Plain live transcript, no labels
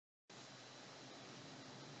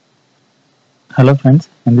Hello friends,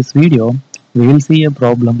 in this video we will see a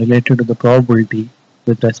problem related to the probability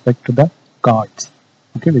with respect to the cards.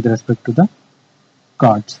 Okay, with respect to the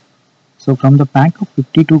cards. So from the pack of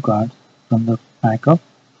 52 cards,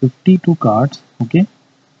 okay,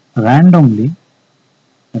 randomly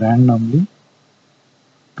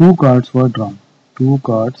two cards were drawn. Two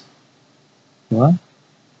cards were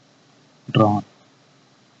drawn.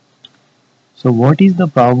 So what is the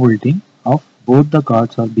probability of both the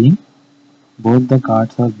cards are being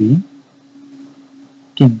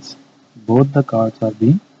kings? Both the cards are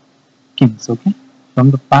being kings. Okay,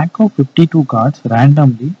 from the pack of 52 cards,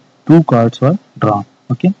 randomly two cards were drawn.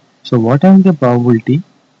 Okay, so what is the probability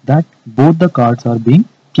that both the cards are being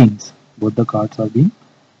kings? Both the cards are being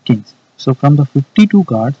kings. So from the 52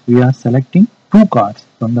 cards we are selecting two cards.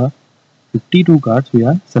 From the 52 cards we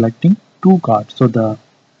are selecting two cards. So the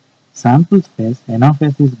sample space n of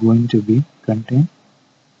s is going to be contain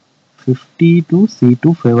 50 to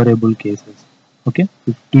C2 favorable cases. Okay,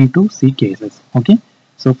 50 to C cases. Okay,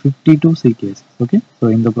 so 50 to C cases. Okay, so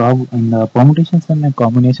in the permutations and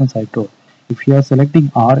combinations I told, if you are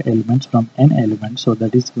selecting R elements from N elements, so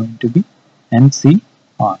that is going to be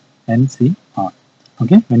NCR.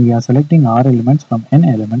 Okay, when we are selecting R elements from N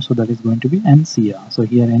elements, so that is going to be NCR. So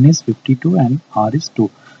here N is 52 and R is 2.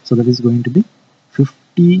 So that is going to be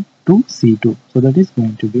 50 to C2. So that is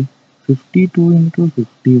going to be 52 into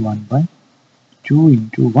 51 by 2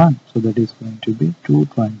 into 1. So that is going to be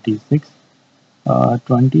 226.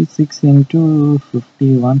 26 into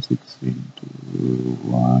 51, 6 into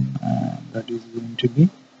 1, and that is going to be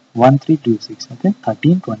 1326. Okay,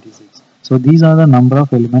 1326. So these are the number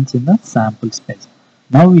of elements in the sample space.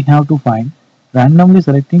 Now we have to find randomly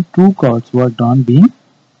selecting two cards were drawn being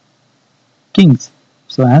kings.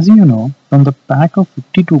 So as you know, from the pack of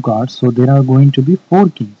 52 cards, so there are going to be 4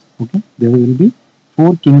 kings. Okay, there will be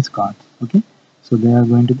 4 kings cards. Okay, so there are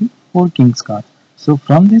going to be 4 kings cards. So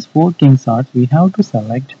from these 4 kings cards we have to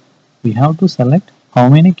select how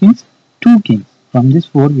many kings? 2 kings. From this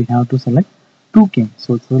 4 we have to select 2 kings.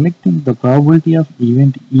 So selecting the probability of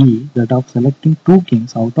event E, that of selecting 2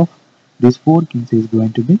 kings out of these 4 kings, is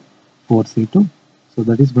going to be 4C2. So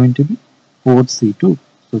that is going to be 4C2.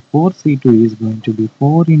 So 4C2 is going to be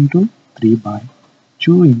 4 into 3 by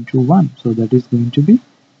 2 into 1. So that is going to be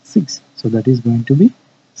 6. So that is going to be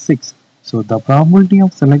 6. So the probability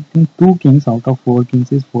of selecting 2 kings out of 4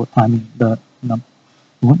 kings is 4. I mean the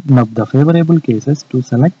favorable cases to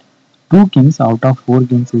select 2 kings out of 4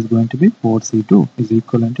 kings is going to be 4C2 is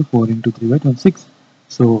equivalent to 4 into 3 by 26.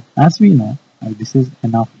 So as we know, this is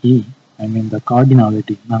n of E. I mean the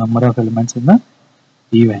cardinality, the number of elements in the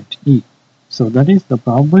event E. So that is the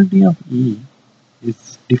probability of E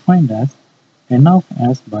is defined as n of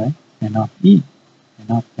S by n of E.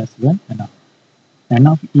 N of S by n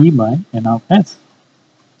of E by n of S.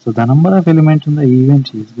 So the number of elements in the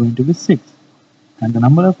event is going to be 6. And the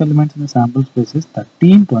number of elements in the sample space is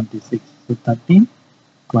 1326. So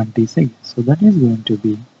 1326. So that is going to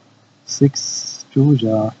be 6 2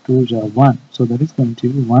 1. So that is going to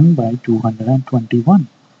be 1 by 221.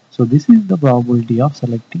 So this is the probability of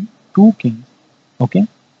selecting 2 kings. Okay,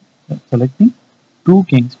 selecting 2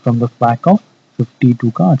 kings from the pack of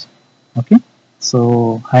 52 cards. Okay,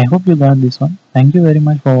 so I hope you got this one. Thank you very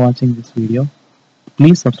much for watching this video.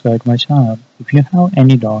 Please subscribe my channel. If you have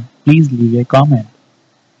any doubt, please leave a comment.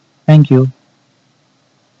 Thank you.